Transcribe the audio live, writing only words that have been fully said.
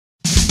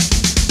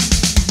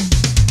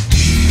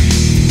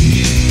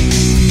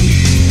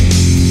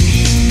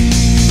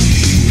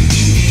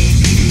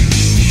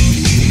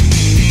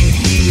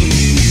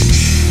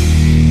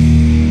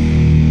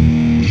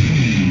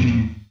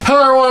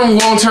everyone,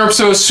 welcome to our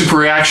episode of Super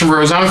Reaction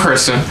Bros. I'm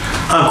Kristen.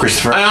 I'm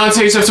Christopher. And on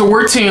today's episode,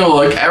 we're taking a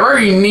look at a rather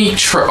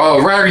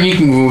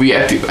unique movie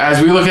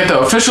as we look at the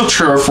official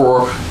trailer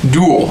for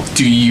Duel,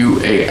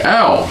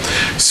 D-U-A-L.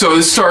 So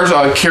this stars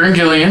Karen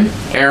Gillan,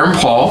 Aaron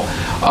Paul,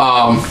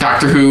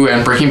 Doctor Who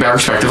and Breaking Bad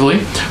respectively.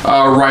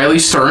 Riley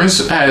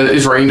Stearns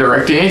is writing and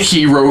directing it.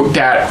 He wrote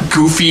that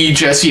goofy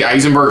Jesse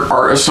Eisenberg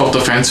Art of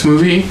Self-Defense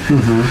movie.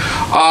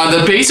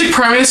 The basic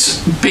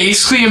premise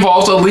basically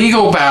involves a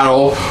legal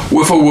battle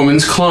with a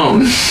woman's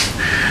clone.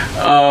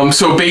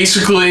 So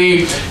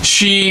basically,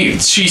 she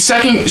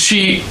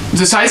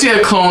decides to get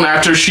a clone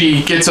after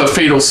she gets a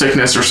fatal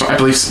sickness or something. I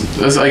believe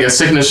it's like a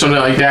sickness, something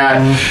like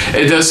that.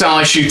 It does sound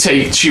like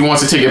she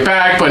wants to take it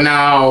back, but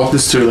now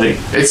it's too late.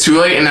 It's too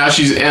late, and now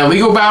she's in a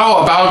legal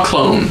battle about a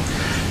clone.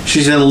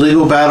 She's in a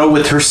legal battle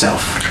with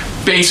herself.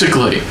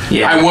 Basically.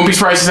 Yeah. I wouldn't be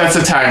surprised if that's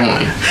the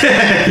tagline.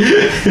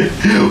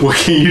 What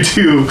can you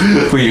do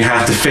when you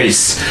have to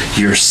face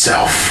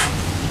yourself?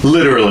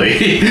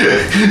 Literally.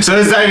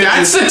 So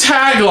that's the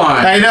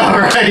tagline. I know,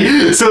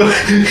 right? So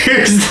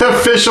here's the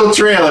official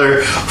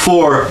trailer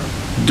for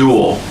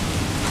Duel.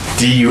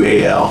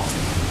 D-U-A-L.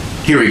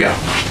 Here we go.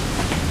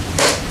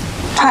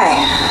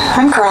 Hi,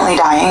 I'm currently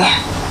dying,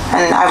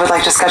 and I would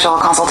like to schedule a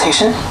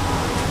consultation.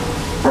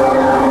 Okay.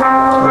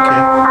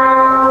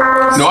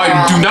 No,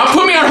 do not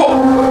put me on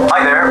hold.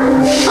 Hi there.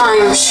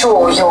 I'm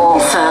sure you're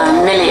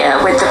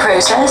familiar with the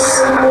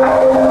process.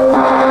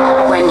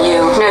 When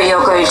you know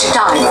you're going to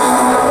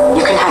die,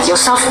 you can have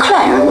yourself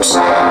cloned.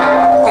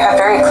 You have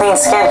very clean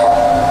skin.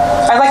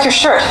 I like your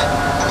shirt.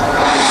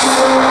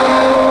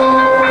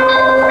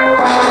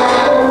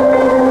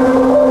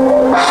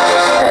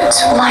 But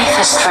life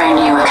has thrown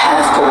you a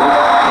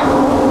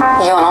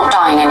curveball. You're not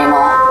dying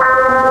anymore.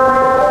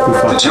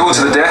 The duel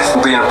to the death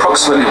will be in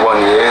approximately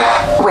 1 year.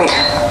 Wait,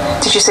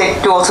 did you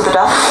say duel to the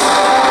death?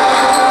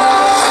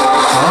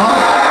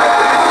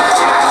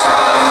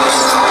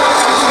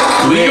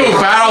 Legal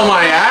battle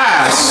my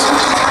ass.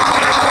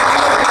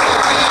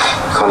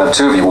 Can't have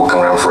two of you walking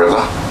around forever.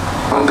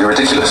 That would be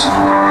ridiculous.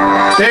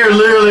 They're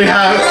literally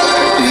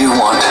Do you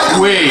want?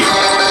 Wait.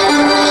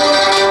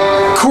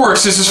 Of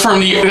course, this is from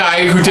the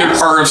guy who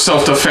did Art of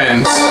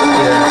Self-Defense. I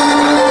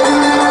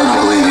don't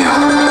believe you.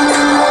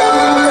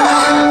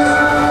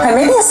 I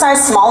may be a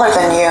size smaller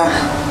than you.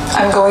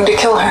 I'm going to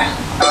kill her.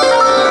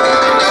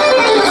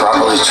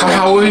 Properly trained.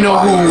 How will we know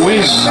who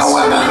wins? No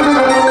weapon.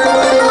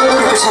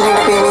 You're pretending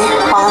to be me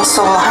while I'm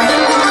still alive?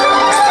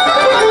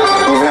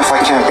 Even if I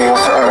can't be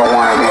with her, I don't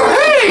want to be with her.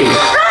 Hey!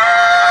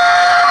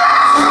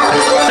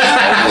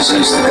 Just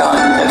use the gun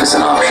if it's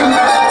an option.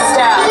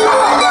 Stab.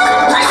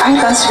 I find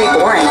guns to be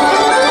boring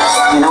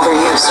and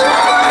overused.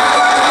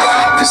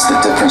 If it's the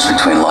difference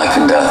between life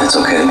and death, it's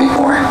okay to be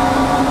boring.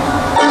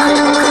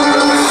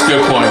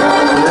 Good point.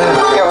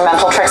 Your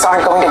mental tricks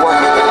aren't going to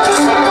work.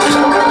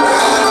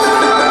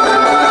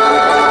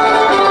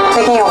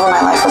 Taking over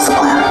my life was the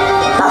plan,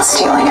 not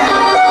stealing it.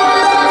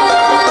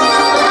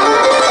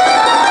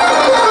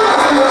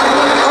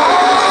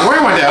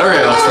 Where my dad?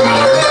 Okay, that's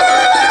familiar.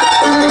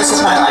 This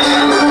is my life.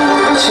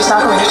 She's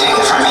not going to take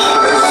it from me.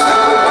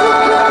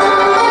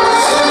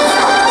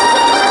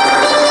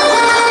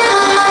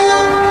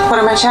 What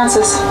are my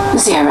chances?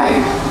 0.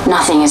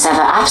 Nothing is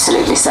ever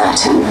absolutely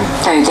certain,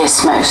 though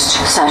this most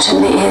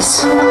certainly is.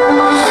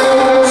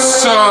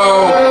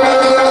 So,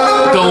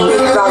 Value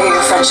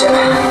your friendship.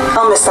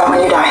 I'll miss that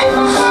when you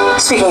die.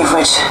 Speaking of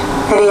which,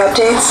 any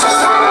updates?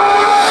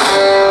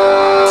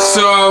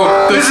 So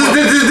This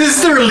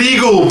is their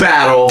legal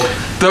battle.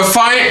 the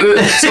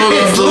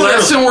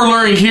lesson we're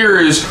learning here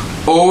is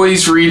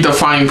always read the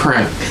fine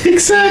print.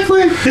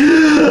 Exactly. I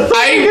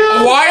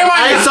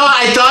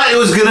thought it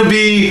was gonna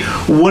be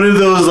one of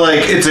those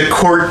like it's a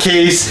court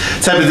case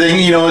type of thing.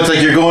 You know, it's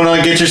like you're going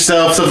on get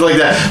yourself something like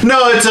that.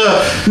 No,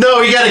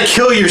 you gotta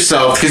kill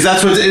yourself because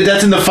that's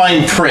in the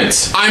fine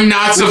print. I'm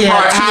not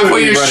surprised.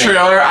 Halfway through this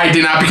trailer, I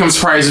did not become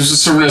surprised. This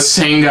was from the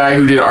same guy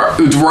who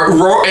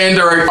wrote and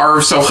directed Art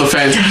of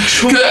Self-Defense.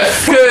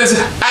 Because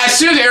as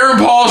soon as Aaron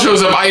Paul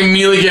shows up, I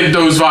immediately get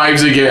those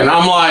vibes again.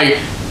 I'm like,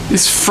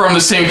 it's from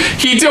the same.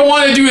 He didn't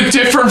want to do a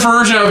different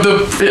version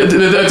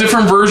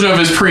of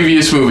his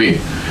previous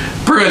movie.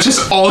 Pretty much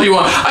just all he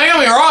wanted. I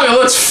don't get me wrong, it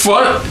looks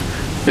fun.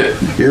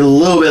 You're a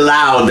little bit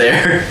loud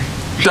there.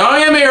 Don't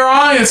get me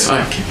wrong, it's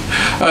like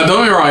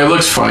don't get me wrong, it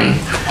looks funny.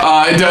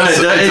 It does.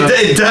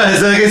 It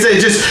does. Like I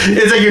said,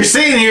 it's like you're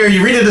sitting here,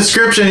 you read the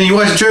description, and you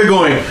watch the trailer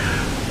going,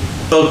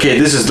 okay,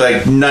 this is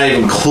like not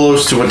even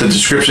close to what the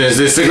description is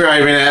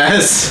describing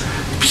as.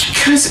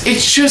 Because it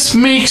just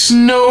makes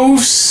no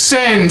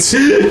sense.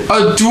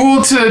 A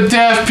duel to the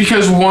death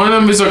because one of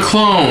them is a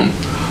clone.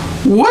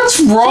 What's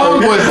wrong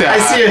with that?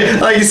 I see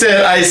it. Like you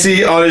said, I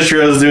see Honest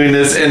Trails doing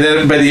this, and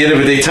then by the end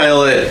of it, they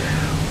title it.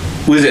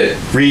 What is it?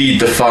 Read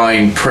the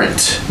fine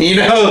print. You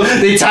know,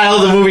 they title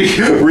the movie.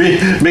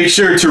 Make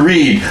sure to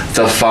read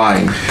the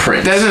fine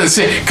print. That doesn't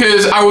say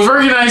because I was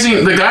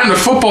recognizing the guy in the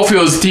football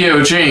field is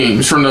Theo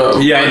James from the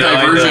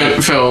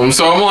Divergent film.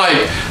 So I'm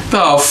like,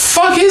 The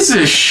fuck is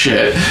this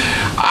shit?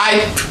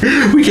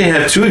 We can't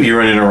have two of you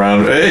running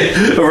around at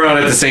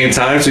the same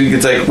time. So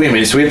it's like, wait a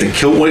minute. So we have to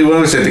kill. What do you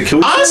want to say? To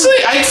kill? Honestly,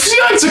 I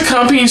feel like it's a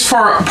company's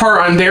part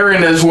on their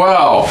end as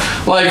well.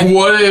 Like,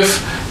 what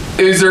if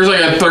there's like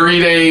a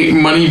 30-day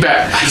money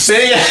back? You're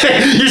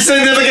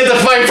sitting there looking at the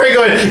fine print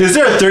going, is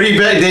there a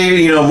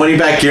 30-day money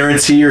back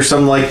guarantee or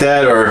something like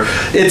that? Or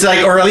it's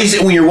like, or at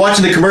least when you're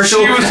watching the commercial,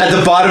 at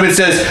the bottom it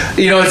says,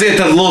 it's at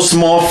the little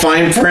small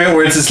fine print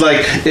where it's just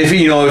like, if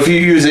you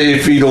use it,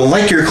 if you don't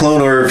like your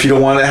clone or if you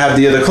don't want to have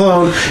the other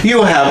clone,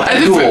 you'll have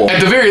a duel.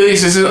 At the very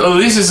least, this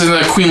isn't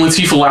a Queen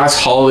Latifah last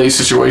holiday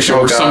situation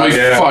where somebody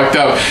fucked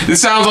up. This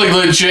sounds like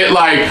legit,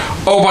 like,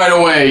 oh, by the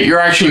way, you're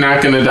actually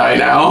not gonna die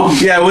now.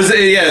 Yeah,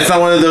 it's not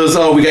one of those,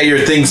 oh, we got your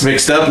things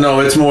mixed up.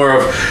 No, it's more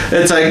of,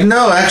 it's like,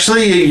 no,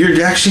 actually,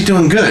 you're actually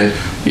doing good.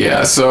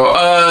 Yeah, so,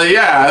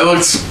 it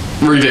looks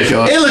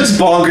ridiculous. It looks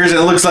bonkers, and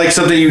it looks like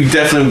something you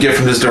definitely would get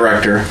from this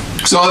director.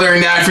 So other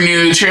than that, if you're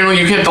new to the channel,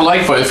 you can hit the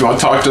like button if you want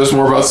to talk to us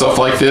more about stuff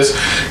like this.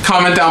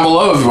 Comment down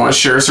below if you want to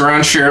share us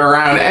around, share it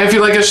around. And if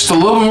you like us just a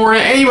little bit more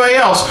than anybody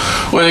else,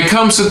 when it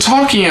comes to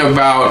talking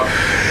about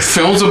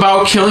films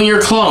about killing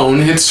your clone,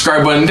 hit the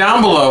subscribe button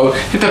down below,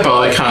 hit that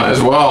bell icon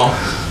as well.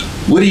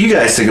 What do you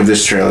guys think of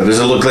this trailer? Does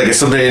it look like it's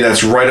something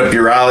that's right up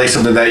your alley?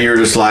 Something that you're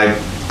just like,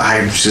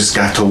 I've just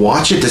got to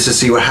watch it just to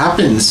see what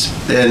happens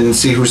and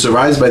see who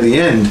survives by the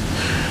end.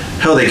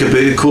 Hell, they could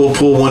be cool,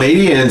 pull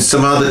 180 and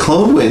somehow the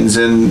clone wins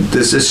and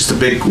this is just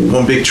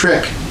one big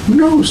trick. Who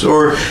knows?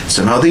 Or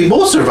somehow they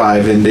both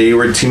survive and they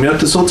were teaming up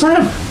this whole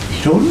time.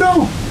 You don't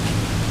know.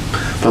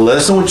 But let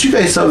us know what you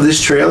guys thought of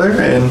this trailer,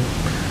 and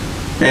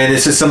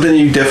this is something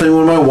you definitely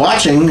want to mind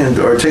watching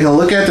or taking a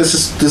look at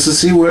just to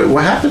see what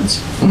happens.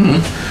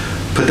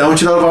 Mm-hmm. Put down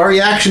what you thought of our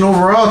reaction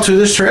overall to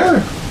this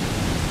trailer.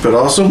 But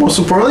also, most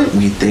importantly,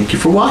 we thank you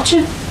for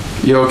watching.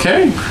 You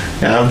okay?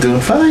 Yeah, I'm doing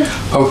fine.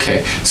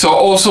 Okay. So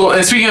also,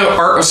 and speaking of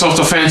art of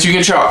self-defense, you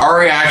can check out our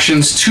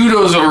reactions to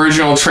those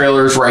original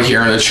trailers right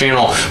here on the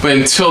channel. But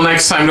until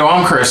next time, though,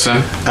 I'm Kristen.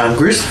 I'm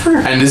Christopher.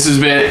 And this has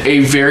been a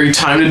very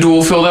time to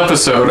duel-filled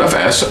episode of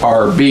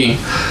SRB.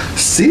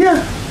 See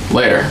ya.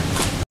 Later.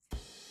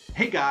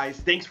 Hey guys,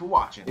 thanks for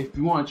watching. If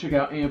you want to check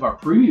out any of our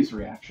previous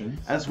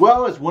reactions, as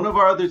well as one of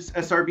our other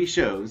SRB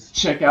shows,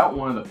 check out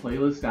one of the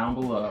playlists down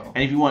below.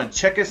 And if you want to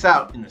check us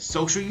out in the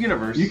social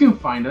universe, you can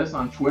find us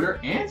on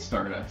Twitter and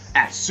Stardust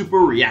at Super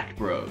React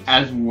Bros,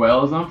 as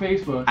well as on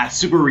Facebook at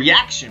Super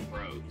Reaction Bros.